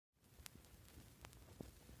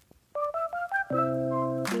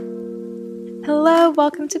Hello,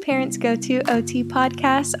 welcome to Parents Go To OT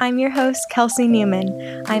podcast. I'm your host, Kelsey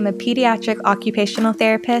Newman. I'm a pediatric occupational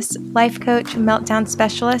therapist, life coach, meltdown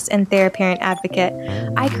specialist, and therapeutic advocate.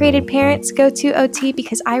 I created Parents Go To OT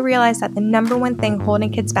because I realized that the number one thing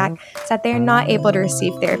holding kids back is that they're not able to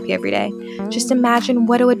receive therapy every day. Just imagine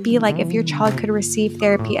what it would be like if your child could receive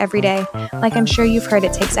therapy every day. Like I'm sure you've heard,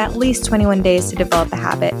 it takes at least 21 days to develop a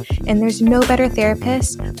habit. And there's no better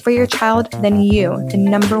therapist for your child than you, the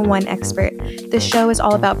number one expert. This show is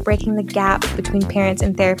all about breaking the gap between parents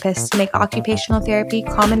and therapists to make occupational therapy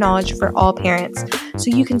common knowledge for all parents, so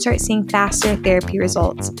you can start seeing faster therapy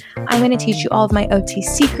results. I'm going to teach you all of my OT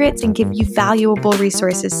secrets and give you valuable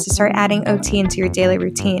resources to start adding OT into your daily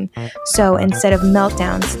routine. So instead of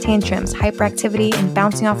meltdowns, tantrums, hyperactivity, and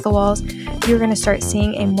bouncing off the walls, you're going to start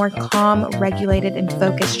seeing a more calm, regulated, and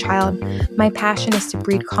focused child. My passion is to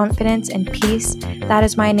breed confidence and peace. That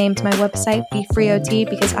is why I named my website Be Free OT,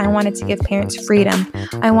 because I wanted to give parents freedom.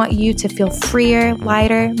 I want you to feel freer,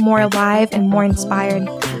 lighter, more alive, and more inspired.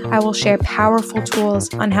 I will share powerful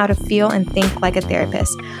tools on how to feel and think like a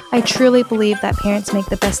therapist. I truly believe that parents make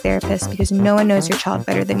the best therapists because no one knows your child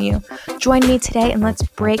better than you. Join me today and let's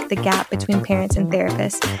break the gap between parents and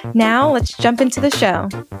therapists. Now, let's jump into the show.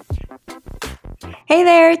 Hey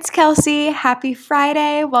there, it's Kelsey. Happy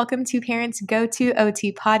Friday. Welcome to Parents Go To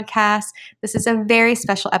OT podcast. This is a very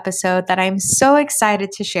special episode that I'm so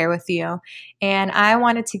excited to share with you. And I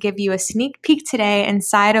wanted to give you a sneak peek today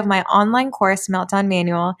inside of my online course, Meltdown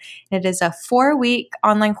Manual. It is a 4-week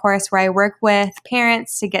online course where I work with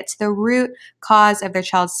parents to get to the root cause of their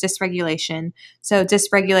child's dysregulation. So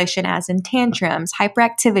dysregulation as in tantrums,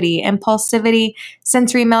 hyperactivity, impulsivity,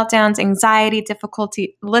 sensory meltdowns, anxiety,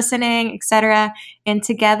 difficulty listening, etc. And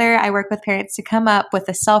together, I work with parents to come up with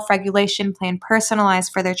a self-regulation plan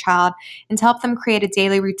personalized for their child and to help them create a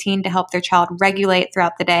daily routine to help their child regulate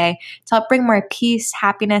throughout the day, to help bring more peace,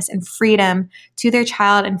 happiness, and freedom to their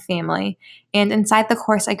child and family. And inside the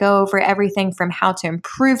course, I go over everything from how to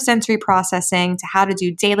improve sensory processing to how to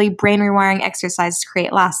do daily brain rewiring exercises to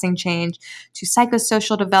create lasting change, to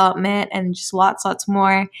psychosocial development, and just lots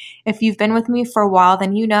more. If you've been with me for a while,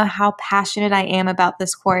 then you know how passionate I am about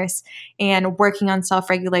this course and working on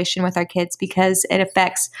self-regulation with our kids because it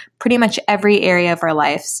affects pretty much every area of our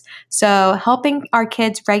lives. So helping our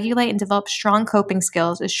kids regulate and develop strong coping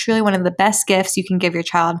skills is truly one of the best gifts you can give your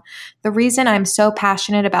child. The reason I'm so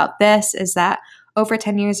passionate about this is that over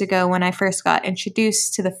 10 years ago, when I first got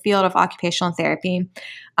introduced to the field of occupational therapy,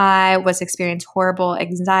 I was experiencing horrible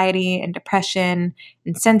anxiety and depression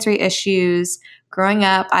and sensory issues. Growing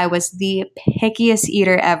up, I was the pickiest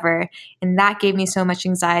eater ever, and that gave me so much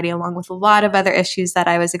anxiety along with a lot of other issues that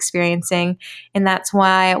I was experiencing. And that's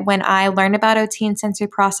why when I learned about OT and sensory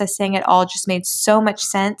processing, it all just made so much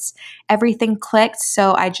sense. Everything clicked,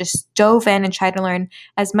 so I just dove in and tried to learn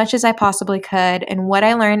as much as I possibly could, and what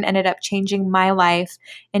I learned ended up changing my life.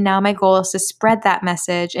 And now my goal is to spread that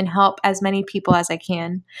message and help as many people as I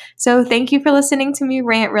can. So thank you for listening to me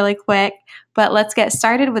rant really quick. But let's get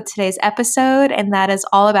started with today's episode, and that is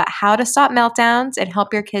all about how to stop meltdowns and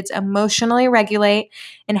help your kids emotionally regulate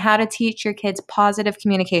and how to teach your kids positive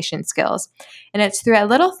communication skills. And it's through a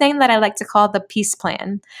little thing that I like to call the Peace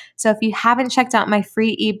Plan. So if you haven't checked out my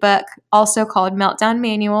free ebook, also called Meltdown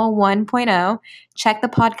Manual 1.0, check the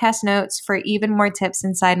podcast notes for even more tips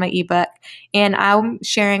inside my ebook. And I'm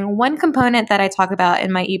sharing one component that I talk about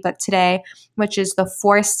in my ebook today, which is the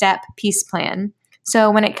 4-step Peace Plan.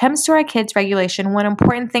 So when it comes to our kids' regulation, one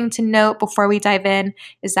important thing to note before we dive in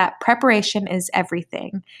is that preparation is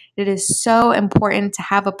everything. It is so important to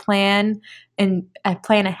have a plan and a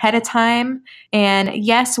plan ahead of time. And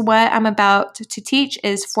yes, what I'm about to teach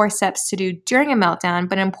is 4 steps to do during a meltdown,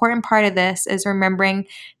 but an important part of this is remembering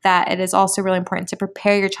that it is also really important to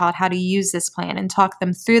prepare your child how to use this plan and talk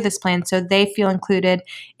them through this plan so they feel included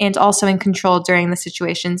and also in control during the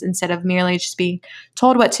situations instead of merely just being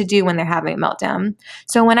told what to do when they're having a meltdown.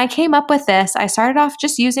 So when I came up with this, I started off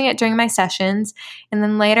just using it during my sessions, and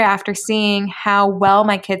then later, after seeing how well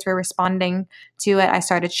my kids were responding to it, I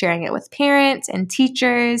started sharing it with parents and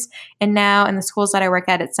teachers. And now in the schools that I work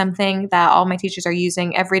at, it's something that all my teachers are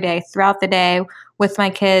using every day throughout the day with my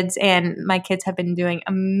kids. And my kids have been doing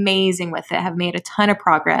amazing with it, have made a ton of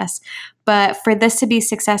progress. But for this to be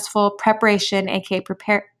successful, preparation, aka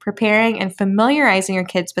preparing and familiarizing your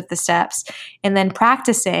kids with the steps, and then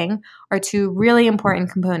practicing are 2 really important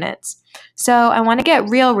components. So I want to get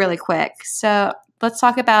real really quick. So let's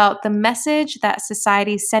talk about the message that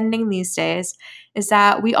society is sending these days is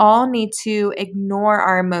that we all need to ignore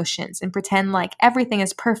our emotions and pretend like everything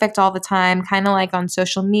is perfect all the time, kind of like on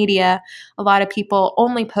social media. A lot of people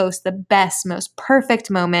only post the best, most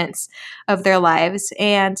perfect moments of their lives.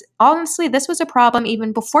 And honestly, this was a problem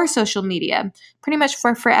even before social media. Pretty much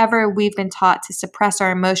for forever, we've been taught to suppress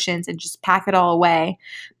our emotions and just pack it all away.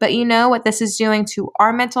 But you know what this is doing to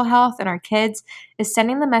our mental health and our kids is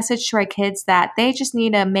sending the message to our kids that they just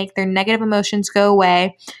need to make their negative emotions go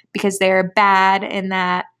away because they're bad, and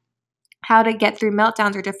that how to get through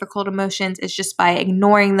meltdowns or difficult emotions is just by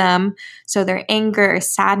ignoring them. So their anger or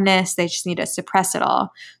sadness, they just need to suppress it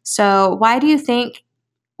all. So why do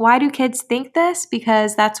kids think this?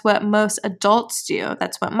 Because that's what most adults do.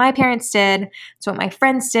 That's what my parents did. That's what my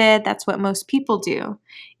friends did. That's what most people do.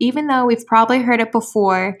 Even though we've probably heard it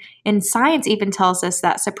before, and science even tells us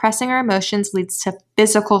that suppressing our emotions leads to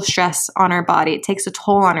physical stress on our body. It takes a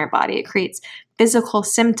toll on our body. It creates physical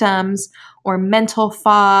symptoms or mental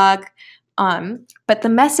fog. But the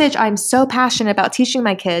message I'm so passionate about teaching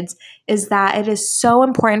my kids is that it is so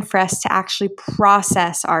important for us to actually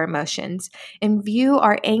process our emotions and view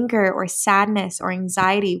our anger or sadness or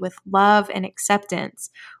anxiety with love and acceptance.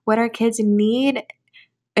 What our kids need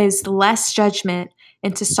is less judgment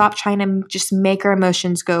and to stop trying to just make our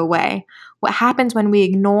emotions go away. What happens when we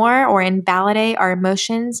ignore or invalidate our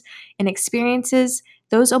emotions and experiences,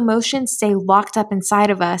 those emotions stay locked up inside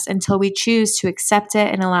of us until we choose to accept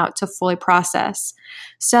it and allow it to fully process.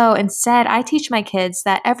 So instead, I teach my kids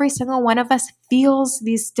that every single one of us feels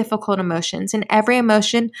these difficult emotions, and every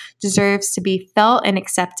emotion deserves to be felt and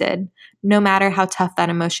accepted, no matter how tough that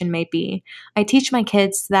emotion may be. I teach my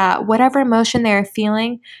kids that whatever emotion they're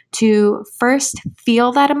feeling, to first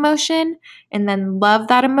feel that emotion and then love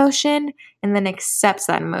that emotion and then accept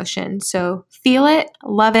that emotion. So feel it,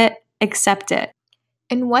 love it, accept it.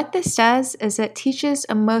 And what this does is it teaches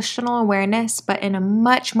emotional awareness, but in a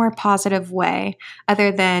much more positive way,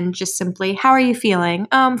 other than just simply, how are you feeling?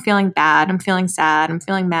 Oh, I'm feeling bad, I'm feeling sad, I'm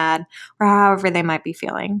feeling mad, or however they might be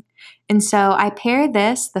feeling. And so I pair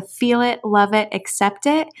this, the feel it, love it, accept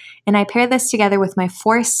it, and I pair this together with my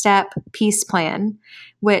 4-step peace plan,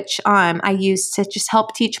 which I use to just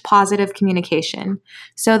help teach positive communication.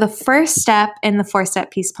 So the first step in the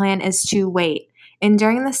 4-step peace plan is to wait. And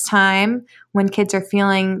during this time, when kids are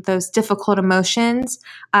feeling those difficult emotions,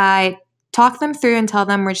 I talk them through and tell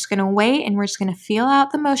them we're just going to wait and we're just going to feel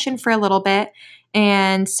out the emotion for a little bit.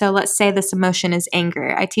 And so let's say this emotion is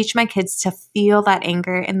anger. I teach my kids to feel that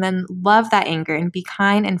anger and then love that anger and be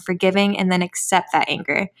kind and forgiving and then accept that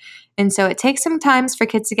anger. And so it takes some times for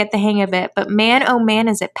kids to get the hang of it, but man, oh man,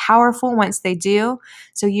 is it powerful once they do.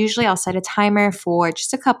 So usually I'll set a timer for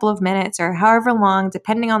just a couple of minutes or however long,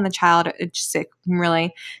 depending on the child. It can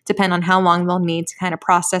really depend on how long they'll need to kind of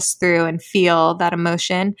process through and feel that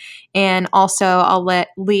emotion. And also I'll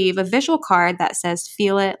leave a visual card that says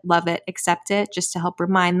feel it, love it, accept it, just to help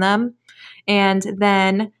remind them. And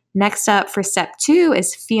then next up for step 2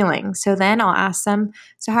 is feeling. So then I'll ask them,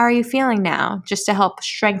 so how are you feeling now? Just to help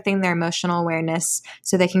strengthen their emotional awareness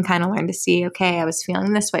so they can kind of learn to see, okay, I was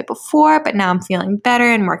feeling this way before, but now I'm feeling better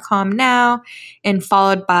and more calm now. And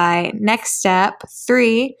followed by next step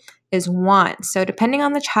 3 is want. So depending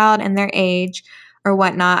on the child and their age or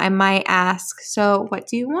whatnot, I might ask, so what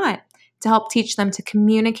do you want? To help teach them to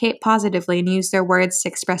communicate positively and use their words to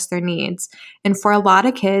express their needs. And for a lot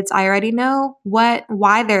of kids, I already know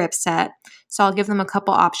why they're upset. So I'll give them a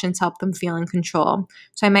couple options to help them feel in control.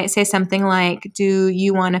 So I might say something like, do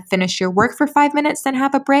you want to finish your work for 5 minutes, then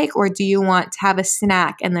have a break? Or do you want to have a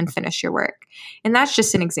snack and then finish your work? And that's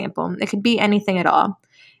just an example. It could be anything at all.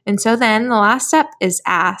 And so then the last step is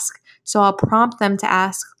ask. So I'll prompt them to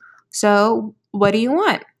ask, so what do you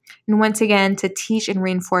want? And once again, to teach and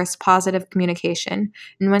reinforce positive communication.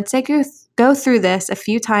 And once they go through this a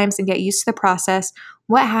few times and get used to the process,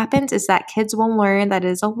 what happens is that kids will learn that it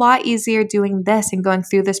is a lot easier doing this and going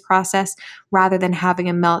through this process rather than having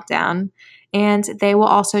a meltdown. And they will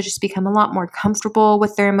also just become a lot more comfortable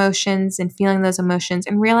with their emotions and feeling those emotions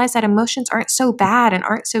and realize that emotions aren't so bad and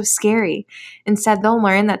aren't so scary. Instead, they'll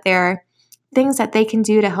learn that there are things that they can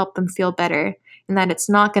do to help them feel better and that it's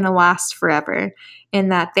not going to last forever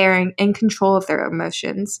and that they're in control of their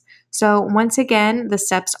emotions. So once again, the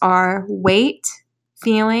steps are wait,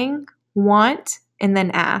 feeling, want, and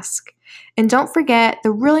then ask. And don't forget,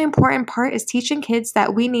 the really important part is teaching kids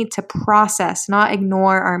that we need to process, not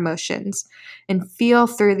ignore our emotions, and feel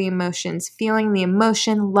through the emotions, feeling the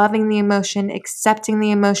emotion, loving the emotion, accepting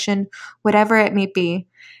the emotion, whatever it may be.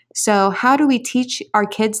 So how do we teach our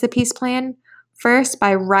kids the peace plan? First,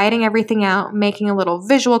 by writing everything out, making a little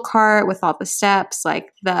visual card with all the steps,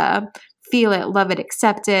 like the feel it, love it,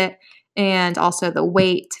 accept it, and also the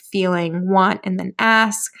wait, feeling, want, and then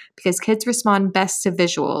ask, because kids respond best to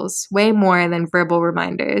visuals way more than verbal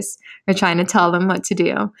reminders or trying to tell them what to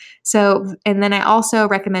do. So, and then I also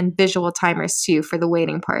recommend visual timers too for the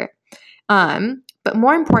waiting part. But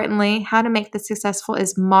more importantly, how to make this successful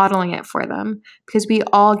is modeling it for them, because we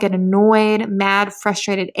all get annoyed, mad,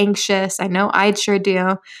 frustrated, anxious. I know I sure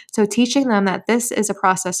do. So teaching them that this is a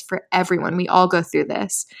process for everyone. We all go through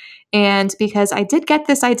this. And because I did get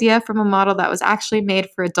this idea from a model that was actually made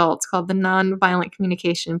for adults called the Nonviolent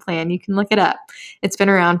Communication Plan. You can look it up. It's been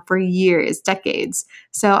around for years, decades.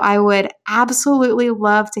 So I would absolutely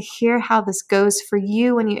love to hear how this goes for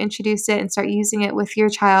you when you introduce it and start using it with your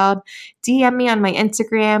child. DM me on my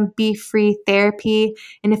Instagram, Be Free Therapy.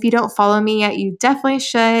 And if you don't follow me yet, you definitely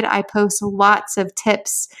should. I post lots of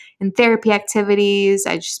tips and therapy activities.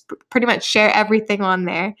 I just pretty much share everything on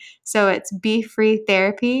there. So it's Be Free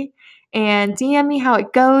Therapy. And DM me how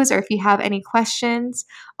it goes or if you have any questions.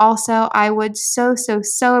 Also, I would so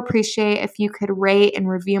appreciate if you could rate and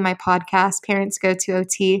review my podcast, Parents Go to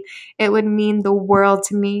OT. It would mean the world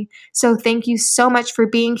to me. So thank you so much for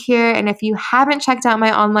being here. And if you haven't checked out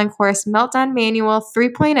my online course, Meltdown Manual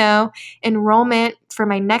 3.0, enrollment for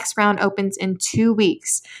my next round opens in 2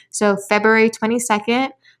 weeks. So February 22nd.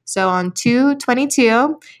 So on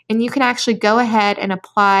 2/22, and you can actually go ahead and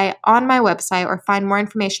apply on my website or find more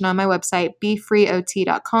information on my website,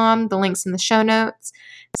 befreeot.com. The link's in the show notes.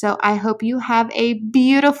 So I hope you have a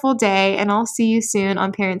beautiful day, and I'll see you soon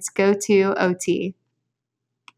on Parents Go to OT.